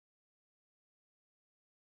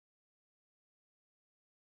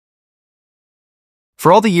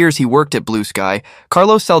For all the years he worked at Blue Sky,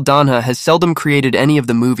 Carlos Saldanha has seldom created any of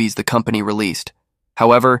the movies the company released.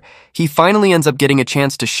 However, he finally ends up getting a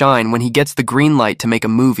chance to shine when he gets the green light to make a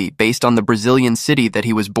movie based on the Brazilian city that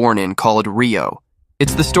he was born in called Rio.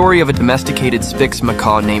 It's the story of a domesticated Spix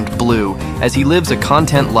macaw named Blue as he lives a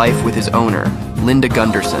content life with his owner, Linda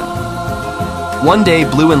Gunderson. One day,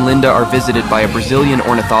 Blue and Linda are visited by a Brazilian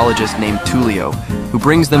ornithologist named Tulio, who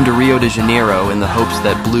brings them to Rio de Janeiro in the hopes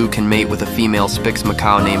that Blue can mate with a female Spix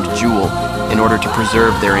macaw named Jewel in order to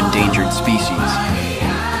preserve their endangered species.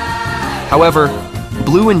 However,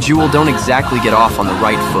 Blue and Jewel don't exactly get off on the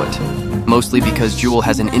right foot, mostly because Jewel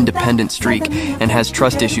has an independent streak and has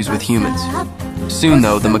trust issues with humans. Soon,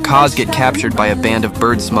 though, the macaws get captured by a band of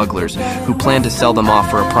bird smugglers who plan to sell them off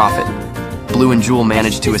for a profit. Blue and Jewel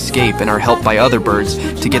manage to escape and are helped by other birds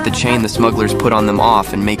to get the chain the smugglers put on them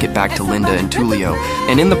off and make it back to Linda and Tulio.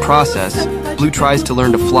 And in the process, Blue tries to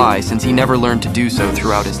learn to fly since he never learned to do so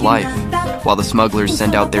throughout his life, while the smugglers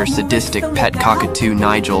send out their sadistic pet cockatoo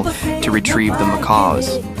Nigel to retrieve the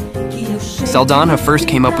macaws. Saldanha first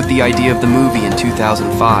came up with the idea of the movie in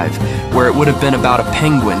 2005, where it would have been about a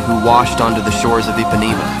penguin who washed onto the shores of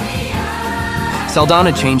Ipanema.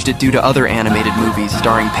 Saldanha changed it due to other animated movies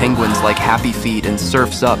starring penguins like Happy Feet and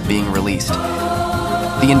Surf's Up being released.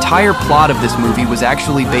 The entire plot of this movie was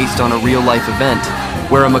actually based on a real-life event,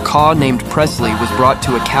 where a macaw named Presley was brought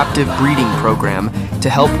to a captive breeding program to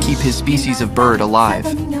help keep his species of bird alive.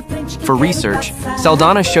 For research,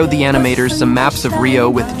 Saldanha showed the animators some maps of Rio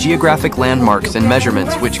with geographic landmarks and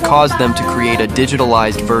measurements which caused them to create a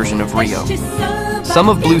digitalized version of Rio. Some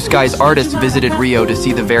of Blue Sky's artists visited Rio to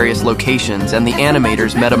see the various locations, and the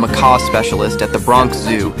animators met a macaw specialist at the Bronx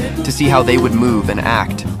Zoo to see how they would move and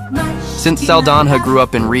act. Since Saldanha grew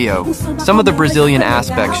up in Rio, some of the Brazilian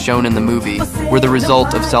aspects shown in the movie were the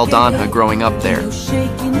result of Saldanha growing up there.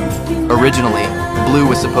 Originally, Blue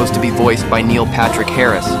was supposed to be voiced by Neil Patrick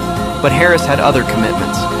Harris, but Harris had other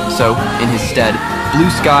commitments, so, in his stead, Blue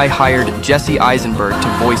Sky hired Jesse Eisenberg to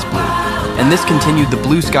voice Blue. And this continued the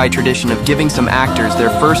Blue Sky tradition of giving some actors their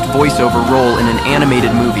first voiceover role in an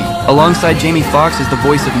animated movie, alongside Jamie Foxx as the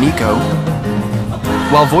voice of Nico.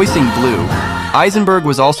 While voicing Blue, Eisenberg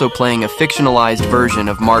was also playing a fictionalized version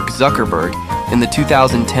of Mark Zuckerberg in the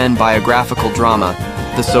 2010 biographical drama,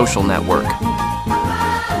 The Social Network.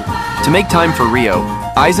 To make time for Rio,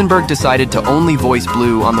 Eisenberg decided to only voice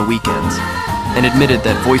Blue on the weekends, and admitted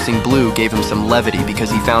that voicing Blue gave him some levity because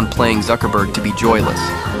he found playing Zuckerberg to be joyless.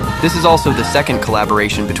 This is also the second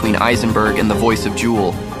collaboration between Eisenberg and the voice of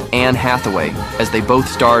Jewel, Anne Hathaway, as they both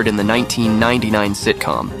starred in the 1999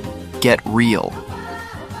 sitcom, Get Real.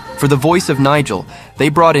 For the voice of Nigel, they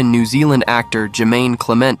brought in New Zealand actor Jermaine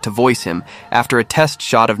Clement to voice him after a test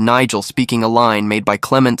shot of Nigel speaking a line made by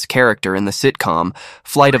Clement's character in the sitcom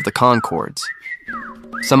Flight of the Conchords.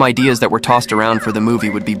 Some ideas that were tossed around for the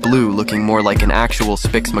movie would be Blue looking more like an actual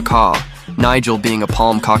Spix macaw, Nigel being a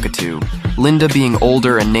palm cockatoo, Linda being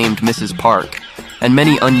older and named Mrs. Park, and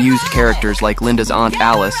many unused characters like Linda's Aunt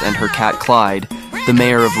Alice and her cat Clyde, the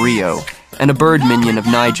mayor of Rio, and a bird minion of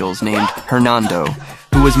Nigel's named Hernando,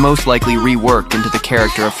 who was most likely reworked into the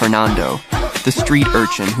character of Fernando, the street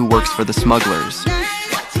urchin who works for the smugglers.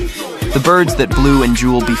 The birds that Blue and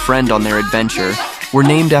Jewel befriend on their adventure were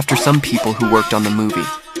named after some people who worked on the movie.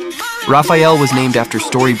 Raphael was named after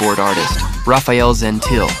storyboard artist Raphael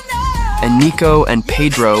Zentil, and Nico and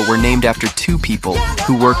Pedro were named after two people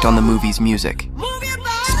who worked on the movie's music.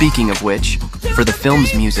 Speaking of which, for the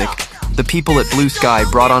film's music, the people at Blue Sky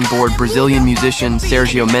brought on board Brazilian musician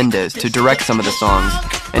Sergio Mendes to direct some of the songs,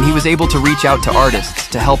 and he was able to reach out to artists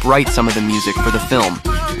to help write some of the music for the film,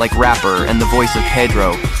 like rapper and the voice of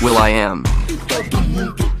Pedro, will.i.am.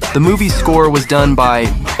 The movie's score was done by,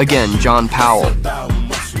 again, John Powell.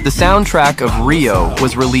 The soundtrack of Rio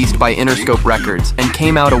was released by Interscope Records and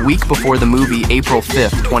came out a week before the movie April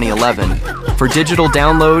 5th, 2011, for digital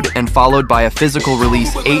download and followed by a physical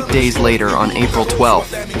release 8 days later on April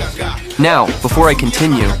 12th. Now, before I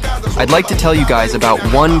continue, I'd like to tell you guys about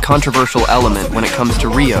one controversial element when it comes to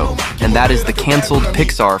Rio, and that is the canceled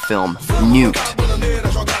Pixar film, Newt.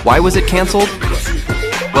 Why was it canceled?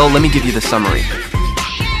 Well, let me give you the summary.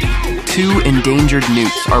 Two endangered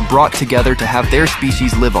newts are brought together to have their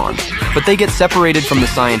species live on, but they get separated from the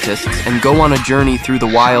scientists and go on a journey through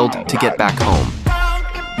the wild to get back home.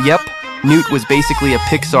 Yep, Newt was basically a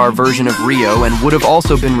Pixar version of Rio and would have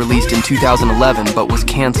also been released in 2011 but was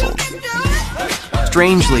canceled.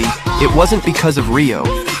 Strangely, it wasn't because of Rio,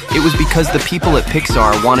 it was because the people at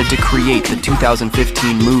Pixar wanted to create the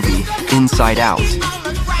 2015 movie Inside Out.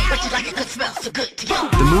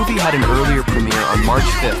 The movie had an earlier premiere on March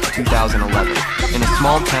 5th, 2011, in a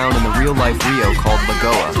small town in the real-life Rio called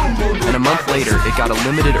Lagoa, and a month later it got a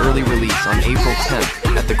limited early release on April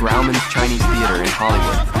 10th at the Grauman's Chinese Theater in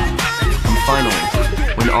Hollywood. And finally,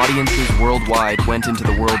 when audiences worldwide went into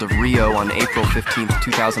the world of Rio on April 15th,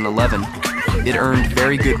 2011, it earned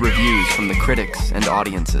very good reviews from the critics and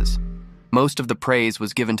audiences. Most of the praise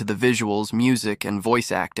was given to the visuals, music, and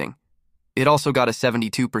voice acting. It also got a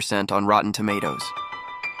 72% on Rotten Tomatoes.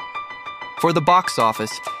 For the box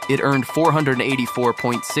office, it earned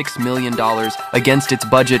 $484.6 million against its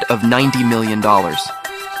budget of $90 million.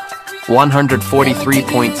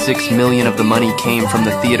 $143.6 million of the money came from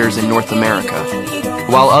the theaters in North America,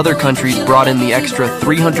 while other countries brought in the extra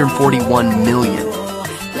 $341 million.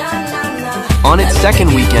 On its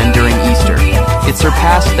second weekend during Easter, it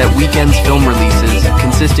surpassed that weekend's film releases,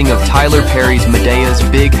 consisting of Tyler Perry's Medea's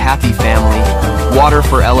Big Happy Family, Water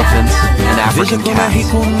for Elephants, and African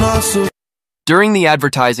Cats. During the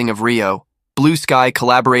advertising of Rio, Blue Sky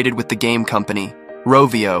collaborated with the game company,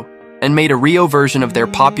 Rovio, and made a Rio version of their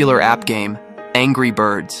popular app game, Angry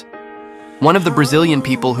Birds. One of the Brazilian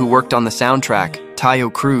people who worked on the soundtrack, Tayo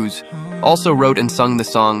Cruz, also wrote and sung the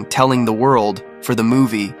song Telling the World for the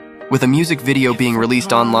movie, with a music video being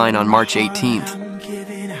released online on March 18th.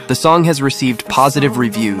 The song has received positive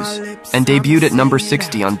reviews and debuted at number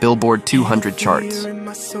 60 on Billboard 200 charts.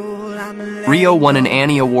 Rio won an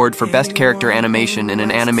Annie Award for Best Character Animation in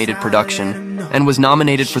an Animated Production and was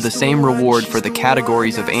nominated for the same reward for the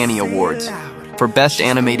categories of Annie Awards for Best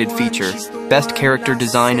Animated Feature, Best Character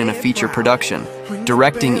Design in a Feature Production,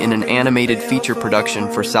 Directing in an Animated Feature Production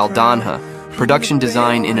for Saldanha, Production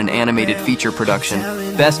Design in an Animated Feature Production,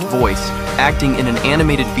 Best Voice, Acting in an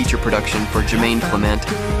Animated Feature Production for Jermaine Clement,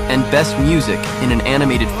 and Best Music in an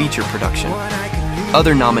Animated Feature Production.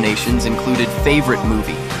 Other nominations included Favorite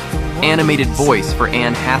Movie, Animated Voice for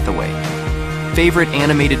Anne Hathaway, Favorite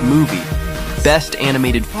Animated Movie, Best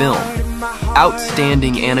Animated Film,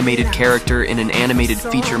 Outstanding Animated Character in an Animated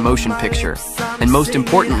Feature Motion Picture, and most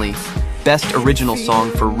importantly, Best Original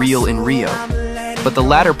Song for Real in Rio. But the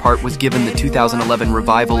latter part was given the 2011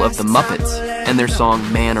 revival of The Muppets and their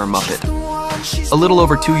song Man or Muppet. A little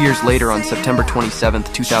over 2 years later, on September 27,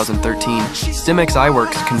 2013, Cimex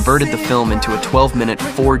iWorks converted the film into a 12-minute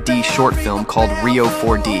 4D short film called Rio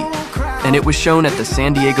 4D, and it was shown at the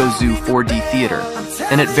San Diego Zoo 4D Theater,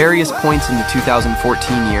 and at various points in the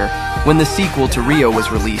 2014 year, when the sequel to Rio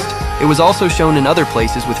was released, it was also shown in other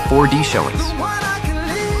places with 4D showings.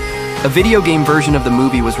 A video game version of the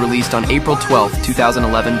movie was released on April 12,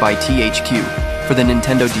 2011 by THQ for the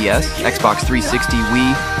Nintendo DS, Xbox 360,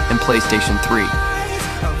 Wii, and PlayStation 3.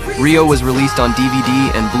 Rio was released on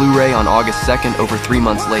DVD and Blu-ray on August 2nd, over 3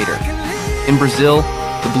 months later. In Brazil,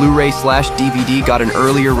 the Blu-ray/DVD got an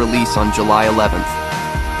earlier release on July 11th.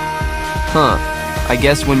 I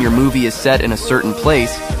guess when your movie is set in a certain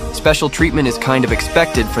place, special treatment is kind of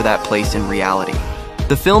expected for that place in reality.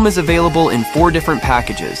 The film is available in 4 different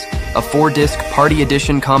packages: a 4-disc Party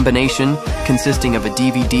Edition combination consisting of a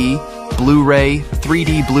DVD, Blu-ray,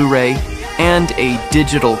 3D Blu-ray, and a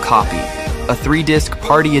digital copy. A 3-disc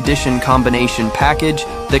Party Edition combination package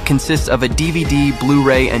that consists of a DVD,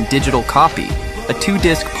 Blu-ray, and digital copy. A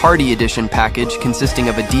 2-disc Party Edition package consisting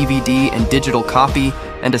of a DVD and digital copy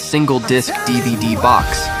and a single-disc DVD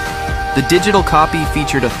box. The digital copy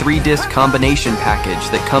featured a 3-disc combination package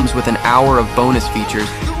that comes with an hour of bonus features,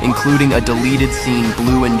 including a deleted scene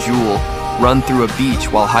Blue and Jewel run through a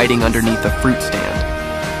beach while hiding underneath a fruit stand.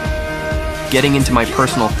 Getting into my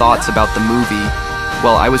personal thoughts about the movie,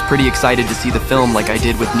 well, I was pretty excited to see the film like I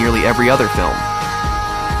did with nearly every other film.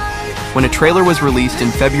 When a trailer was released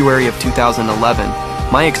in February of 2011,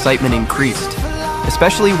 my excitement increased,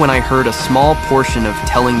 especially when I heard a small portion of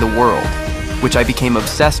Telling the World, which I became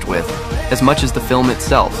obsessed with, as much as the film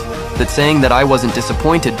itself, that saying that I wasn't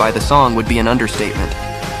disappointed by the song would be an understatement.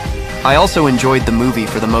 I also enjoyed the movie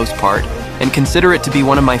for the most part, and consider it to be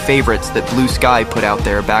one of my favorites that Blue Sky put out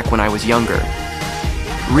there back when I was younger.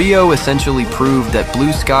 Rio essentially proved that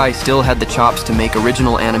Blue Sky still had the chops to make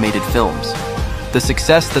original animated films. The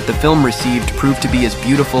success that the film received proved to be as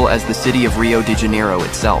beautiful as the city of Rio de Janeiro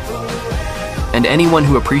itself. And anyone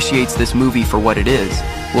who appreciates this movie for what it is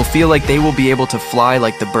will feel like they will be able to fly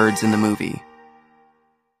like the birds in the movie.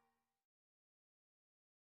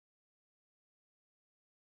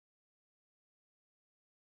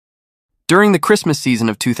 During the Christmas season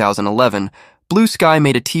of 2011, Blue Sky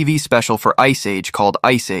made a TV special for Ice Age called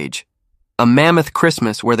Ice Age, a mammoth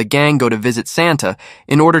Christmas where the gang go to visit Santa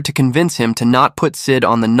in order to convince him to not put Sid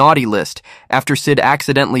on the naughty list after Sid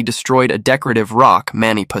accidentally destroyed a decorative rock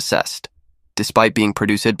Manny possessed. despite being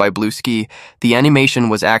produced by Blue Sky, the animation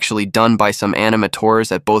was actually done by some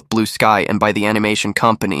animators at both Blue Sky and by the animation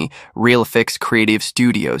company, Reupload Creative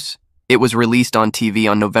Studios. It was released on TV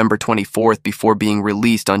on November 24th before being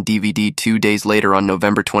released on DVD 2 days later on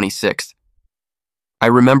November 26th. I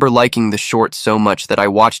remember liking the short so much that I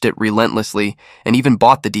watched it relentlessly and even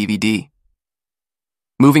bought the DVD.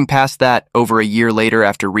 Moving past that, over a year later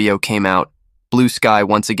after Rio came out, Blue Sky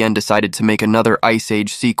once again decided to make another Ice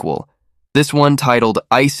Age sequel, this one titled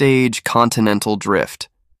Ice Age Continental Drift.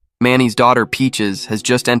 Manny's daughter Peaches has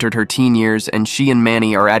just entered her teen years and she and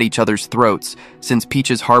Manny are at each other's throats since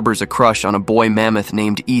Peaches harbors a crush on a boy mammoth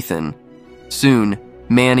named Ethan. Soon,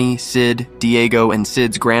 Manny, Sid, Diego, and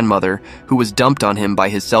Sid's grandmother, who was dumped on him by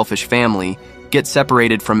his selfish family, get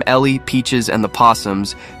separated from Ellie, Peaches, and the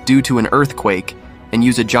possums due to an earthquake and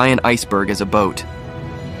use a giant iceberg as a boat.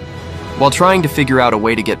 While trying to figure out a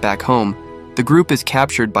way to get back home, the group is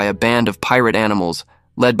captured by a band of pirate animals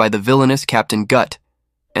led by the villainous Captain Gut,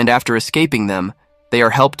 and after escaping them, they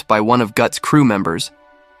are helped by one of Gut's crew members,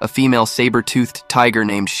 a female saber-toothed tiger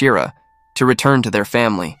named Shira, to return to their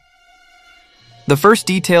family. The first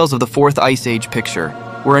details of the fourth Ice Age picture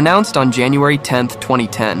were announced on January 10,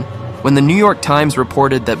 2010, when the New York Times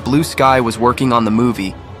reported that Blue Sky was working on the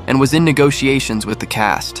movie and was in negotiations with the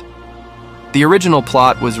cast. The original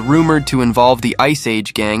plot was rumored to involve the Ice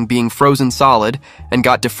Age gang being frozen solid and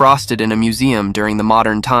got defrosted in a museum during the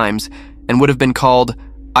modern times and would have been called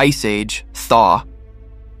Ice Age Thaw.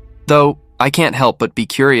 Though, I can't help but be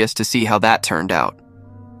curious to see how that turned out.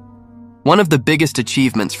 One of the biggest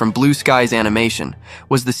achievements from Blue Sky's animation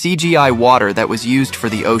was the CGI water that was used for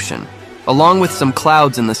the ocean, along with some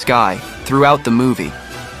clouds in the sky throughout the movie.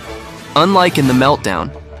 Unlike in The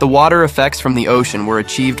Meltdown, the water effects from the ocean were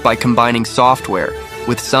achieved by combining software,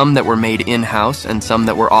 with some that were made in-house and some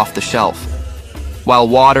that were off the shelf. While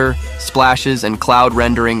water, splashes, and cloud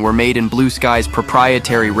rendering were made in Blue Sky's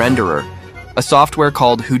proprietary renderer, a software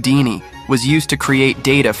called Houdini was used to create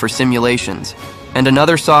data for simulations, and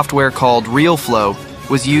another software called Reupload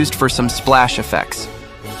was used for some splash effects.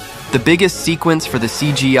 The biggest sequence for the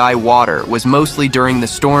CGI water was mostly during the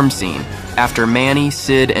storm scene, after Manny,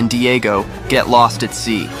 Sid, and Diego get lost at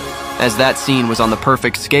sea, as that scene was on the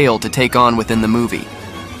perfect scale to take on within the movie.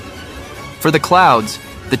 For the clouds,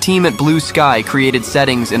 the team at Blue Sky created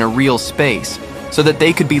settings in a real space so that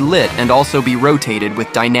they could be lit and also be rotated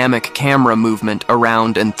with dynamic camera movement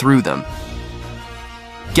around and through them.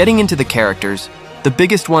 Getting into the characters, the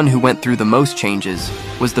biggest one who went through the most changes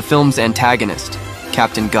was the film's antagonist,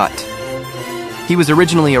 Captain Gut. He was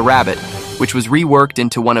originally a rabbit, which was reworked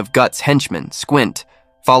into one of Gut's henchmen, Squint,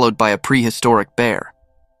 followed by a prehistoric bear.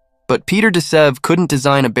 But Peter DeSev couldn't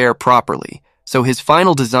design a bear properly, so his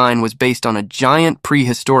final design was based on a giant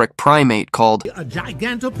prehistoric primate called a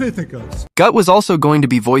Gigantopithecus. Gut was also going to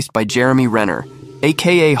be voiced by Jeremy Renner,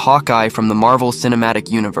 aka Hawkeye from the Marvel Cinematic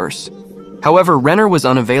Universe. However, Renner was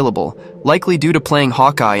unavailable, likely due to playing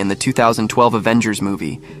Hawkeye in the 2012 Avengers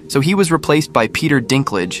movie, so he was replaced by Peter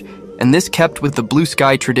Dinklage, and this kept with the Blue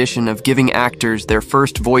Sky tradition of giving actors their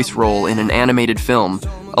first voice role in an animated film,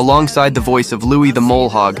 alongside the voice of Louis the Mole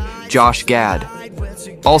Hog, Josh Gad.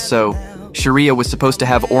 Also, Sharia was supposed to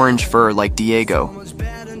have orange fur like Diego.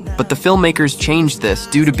 But the filmmakers changed this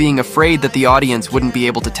due to being afraid that the audience wouldn't be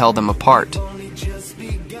able to tell them apart.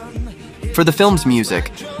 For the film's music,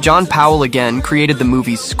 John Powell again created the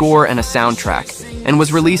movie's score and a soundtrack, and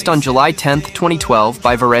was released on July 10, 2012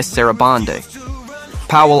 by Vares Sarabande.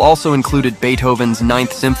 Powell also included Beethoven's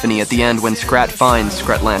Ninth Symphony at the end when Scrat finds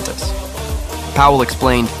Scratlantis. Powell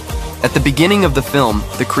explained, "At the beginning of the film,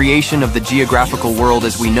 the creation of the geographical world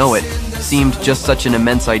as we know it seemed just such an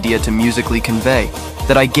immense idea to musically convey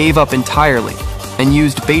that I gave up entirely and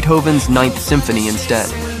used Beethoven's Ninth Symphony instead."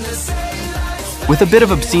 With a bit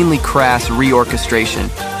of obscenely crass reorchestration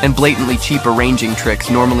and blatantly cheap arranging tricks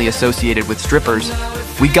normally associated with strippers,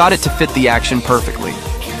 we got it to fit the action perfectly.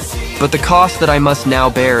 But the cost that I must now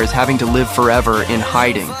bear is having to live forever in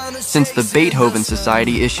hiding, since the Beethoven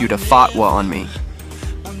Society issued a fatwa on me.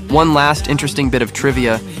 One last interesting bit of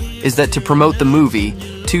trivia is that to promote the movie,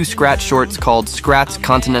 2 Scrat shorts called Scrat's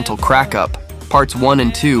Continental Crack-Up, Parts 1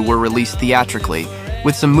 and 2 were released theatrically,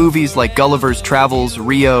 with some movies like Gulliver's Travels,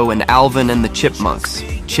 Rio, and Alvin and the Chipmunks,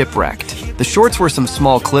 Chipwrecked. The shorts were some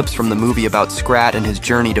small clips from the movie about Scrat and his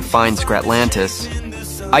journey to find Scratlantis.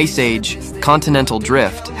 Ice Age, Continental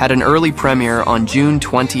Drift had an early premiere on June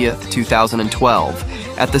 20th, 2012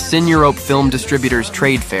 at the Cine Europe Film Distributors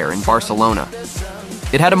Trade Fair in Barcelona.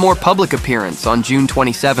 It had a more public appearance on June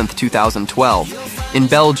 27th, 2012 in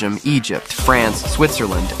Belgium, Egypt, France,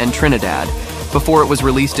 Switzerland, and Trinidad, before it was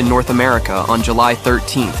released in North America on July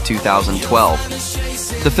 13,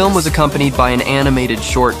 2012. The film was accompanied by an animated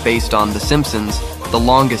short based on The Simpsons' The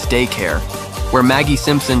Longest Daycare, where Maggie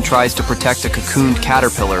Simpson tries to protect a cocooned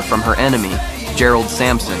caterpillar from her enemy, Gerald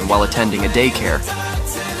Sampson, while attending a daycare.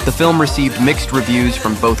 The film received mixed reviews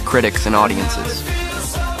from both critics and audiences.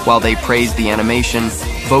 While they praised the animation,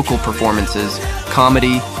 vocal performances,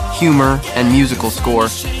 comedy, humor, and musical score,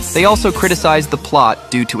 they also criticized the plot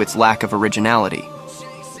due to its lack of originality.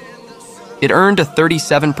 It earned a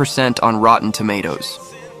 37% on Rotten Tomatoes.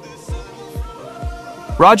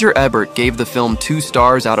 Roger Ebert gave the film 2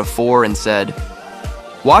 stars out of 4 and said,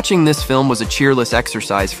 "Watching this film was a cheerless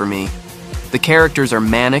exercise for me. The characters are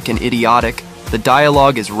manic and idiotic, the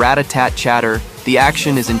dialogue is rat-a-tat chatter, the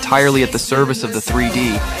action is entirely at the service of the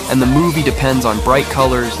 3D, and the movie depends on bright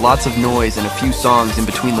colors, lots of noise, and a few songs in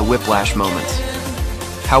between the whiplash moments."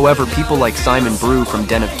 However, people like Simon Brew from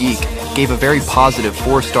Den of Geek gave a very positive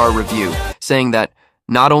 4-star review, saying that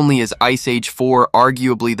not only is Ice Age 4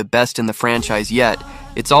 arguably the best in the franchise yet,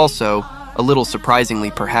 it's also, a little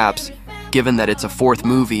surprisingly perhaps, given that it's a 4th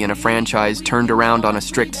movie in a franchise turned around on a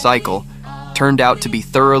strict cycle, turned out to be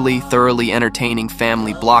thoroughly entertaining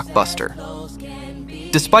family blockbuster.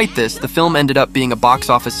 Despite this, the film ended up being a box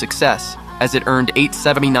office success, as it earned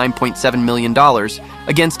 $879.7 million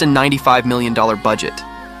against a $95 million budget.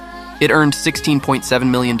 It earned $16.7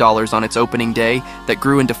 million on its opening day, that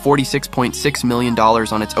grew into $46.6 million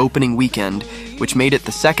on its opening weekend, which made it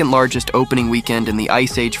the 2nd largest opening weekend in the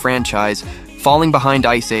Ice Age franchise, falling behind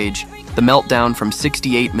Ice Age, The Meltdown from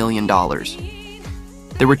 $68 million.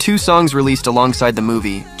 There were 2 songs released alongside the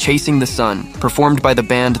movie, Chasing the Sun, performed by the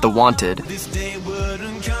band The Wanted,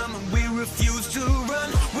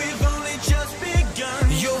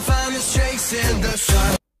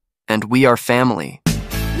 and We Are Family.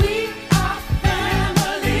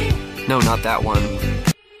 No, not that one.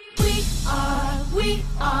 We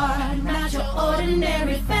are not your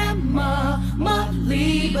ordinary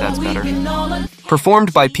family. That's better.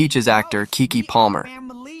 Performed by Peaches actor Keke Palmer,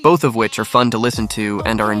 both of which are fun to listen to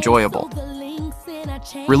and are enjoyable.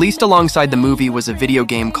 Released alongside the movie was a video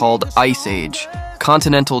game called Ice Age,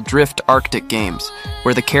 Continental Drift Arctic Games,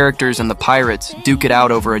 where the characters and the pirates duke it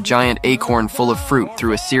out over a giant acorn full of fruit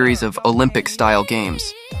through a series of Olympic-style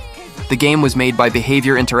games. The game was made by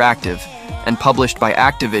Behavior Interactive and published by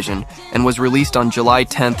Activision and was released on July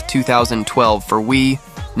 10, 2012 for Wii,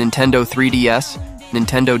 Nintendo 3DS,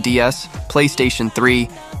 Nintendo DS, PlayStation 3,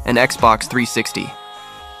 and Xbox 360.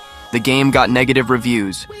 The game got negative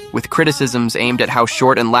reviews, with criticisms aimed at how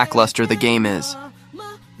short and lackluster the game is.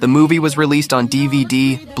 The movie was released on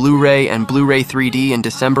DVD, Blu-ray, and Blu-ray 3D in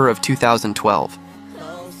December of 2012.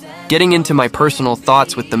 Getting into my personal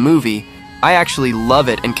thoughts with the movie, I actually love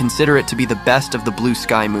it and consider it to be the best of the Blue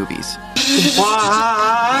Sky movies.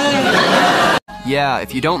 Yeah,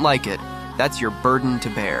 if you don't like it, that's your burden to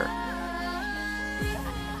bear.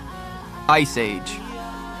 Ice Age.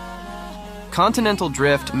 Continental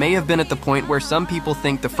Drift may have been at the point where some people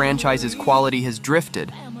think the franchise's quality has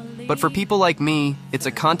drifted, but for people like me, it's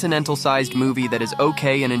a continental-sized movie that is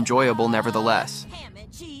okay and enjoyable nevertheless.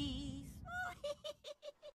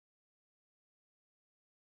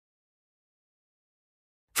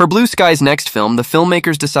 For Blue Sky's next film, the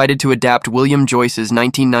filmmakers decided to adapt William Joyce's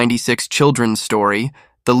 1996 children's story,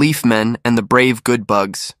 The Leaf Men and the Brave Good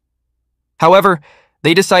Bugs. However,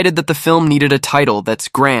 they decided that the film needed a title that's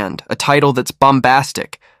grand, a title that's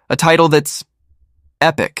bombastic, a title that's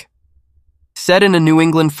epic. Set in a New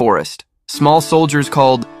England forest, small soldiers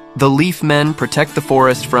called the Leaf Men protect the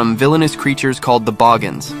forest from villainous creatures called the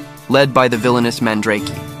Boggans, led by the villainous Mandrake.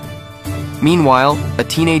 Meanwhile, a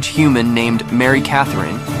teenage human named Mary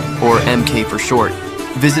Catherine, or MK for short,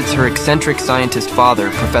 visits her eccentric scientist father,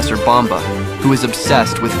 Professor Bomba, who is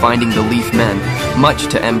obsessed with finding the Leaf Men, much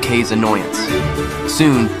to MK's annoyance.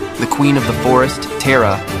 Soon, the queen of the forest,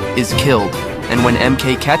 Tara, is killed, and when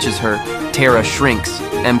MK catches her, Tara shrinks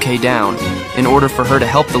MK down in order for her to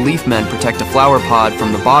help the Leaf Men protect a flower pod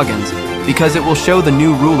from the Boggans, because it will show the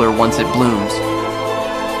new ruler once it blooms.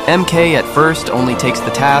 MK at first only takes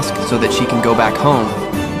the task so that she can go back home,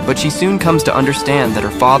 but she soon comes to understand that her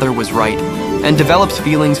father was right and develops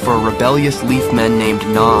feelings for a rebellious Leaf Men named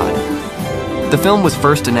Nod. The film was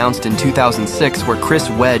first announced in 2006, where Chris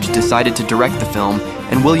Wedge decided to direct the film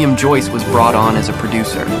and William Joyce was brought on as a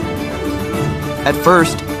producer. At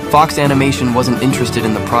first, Fox Animation wasn't interested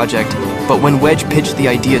in the project, but when Wedge pitched the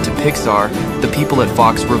idea to Pixar, the people at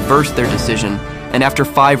Fox reversed their decision, and after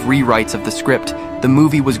 5 rewrites of the script, the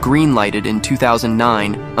movie was greenlighted in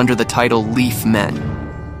 2009 under the title Leaf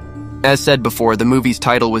Men. As said before, the movie's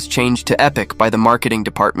title was changed to Epic by the marketing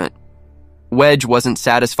department. Wedge wasn't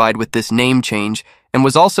satisfied with this name change and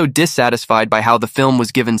was also dissatisfied by how the film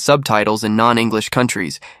was given subtitles in non-English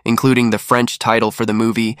countries, including the French title for the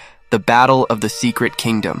movie, The Battle of the Secret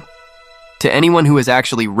Kingdom. To anyone who has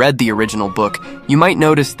actually read the original book, you might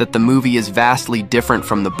notice that the movie is vastly different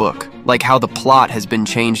from the book, like how the plot has been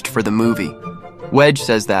changed for the movie. Wedge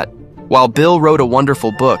says that, while Bill wrote a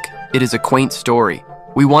wonderful book, it is a quaint story.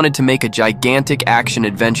 We wanted to make a gigantic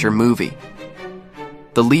action-adventure movie.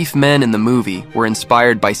 The Leaf Men in the movie were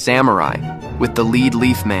inspired by samurai, with the lead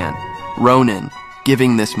Leaf Man, Ronin,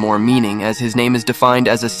 giving this more meaning as his name is defined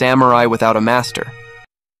as a samurai without a master.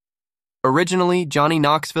 Originally, Johnny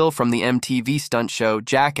Knoxville from the MTV stunt show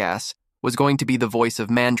Jackass was going to be the voice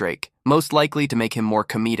of Mandrake, most likely to make him more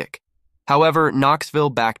comedic. However, Knoxville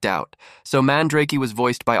backed out, so Mandrake was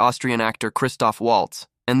voiced by Austrian actor Christoph Waltz,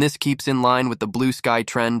 and this keeps in line with the Blue Sky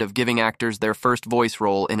trend of giving actors their first voice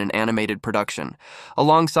role in an animated production,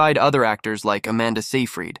 alongside other actors like Amanda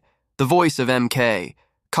Seyfried, the voice of MK,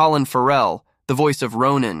 Colin Farrell, the voice of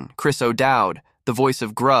Ronan, Chris O'Dowd, the voice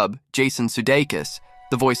of Grub, Jason Sudeikis,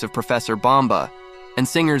 the voice of Professor Bomba, and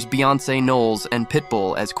singers Beyoncé Knowles and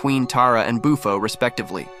Pitbull as Queen Tara and Bufo,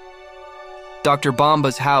 respectively. Dr.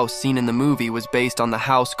 Bomba's house seen in the movie was based on the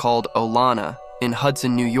house called Olana in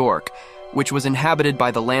Hudson, New York, which was inhabited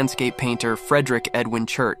by the landscape painter Frederick Edwin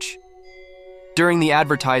Church. During the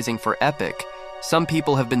advertising for Epic, some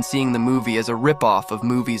people have been seeing the movie as a ripoff of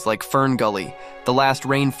movies like Fern Gully, The Last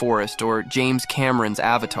Rainforest, or James Cameron's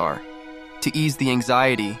Avatar. To ease the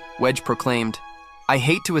anxiety, Wedge proclaimed, "I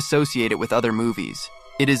hate to associate it with other movies.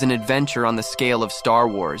 It is an adventure on the scale of Star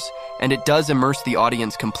Wars, and it does immerse the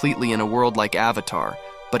audience completely in a world like Avatar,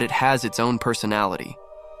 but it has its own personality."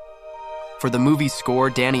 For the movie's score,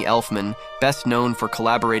 Danny Elfman, best known for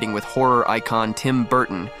collaborating with horror icon Tim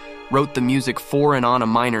Burton, wrote the music for and on a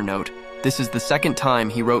minor note. This is the second time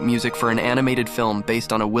he wrote music for an animated film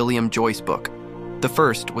based on a William Joyce book. The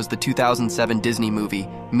first was the 2007 Disney movie,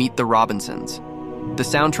 Meet the Robinsons. The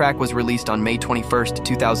soundtrack was released on May 21st,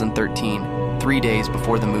 2013, 3 days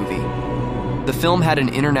before the movie. The film had an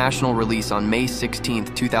international release on May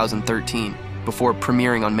 16th, 2013, before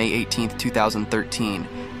premiering on May 18th, 2013,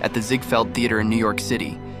 at the Ziegfeld Theater in New York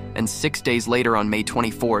City, and 6 days later on May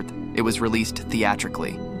 24th, it was released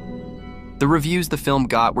theatrically. The reviews the film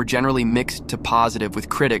got were generally mixed to positive, with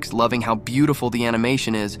critics loving how beautiful the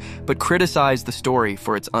animation is, but criticized the story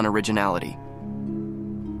for its unoriginality.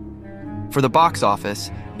 For the box office,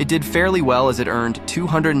 it did fairly well as it earned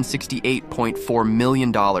 $268.4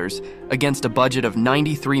 million against a budget of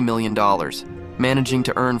 $93 million, managing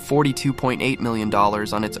to earn $42.8 million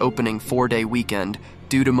on its opening 4-day weekend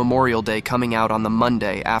due to Memorial Day coming out on the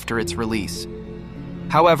Monday after its release.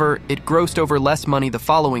 However, it grossed over less money the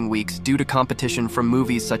following weeks due to competition from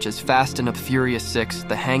movies such as Fast and the Furious 6,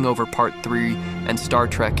 The Hangover Part 3, and Star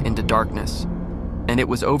Trek Into Darkness. And it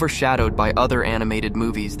was overshadowed by other animated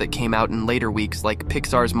movies that came out in later weeks like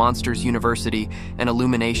Pixar's Monsters University and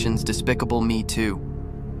Illumination's Despicable Me 2.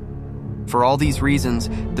 For all these reasons,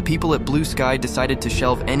 the people at Blue Sky decided to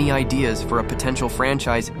shelve any ideas for a potential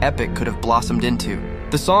franchise Epic could have blossomed into.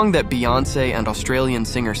 The song that Beyoncé and Australian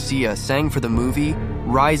singer Sia sang for the movie,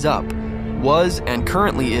 Rise Up, was and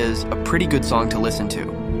currently is a pretty good song to listen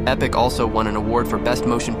to. Epic also won an award for Best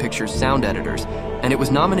Motion Pictures Sound Editors, and it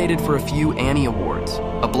was nominated for a few Annie Awards,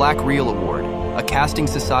 a Black Reel Award, a Casting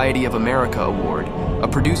Society of America Award, a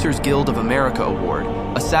Producers Guild of America Award,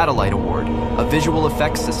 a Satellite Award, a Visual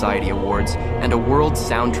Effects Society Awards, and a World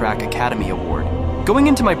Soundtrack Academy Award. Going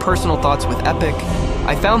into my personal thoughts with Epic,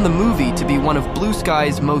 I found the movie to be one of Blue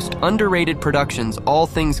Sky's most underrated productions, all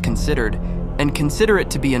things considered, and consider it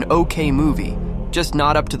to be an okay movie, just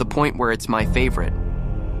not up to the point where it's my favorite.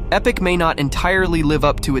 Epic may not entirely live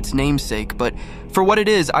up to its namesake, but for what it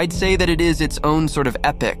is, I'd say that it is its own sort of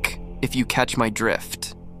epic, if you catch my drift.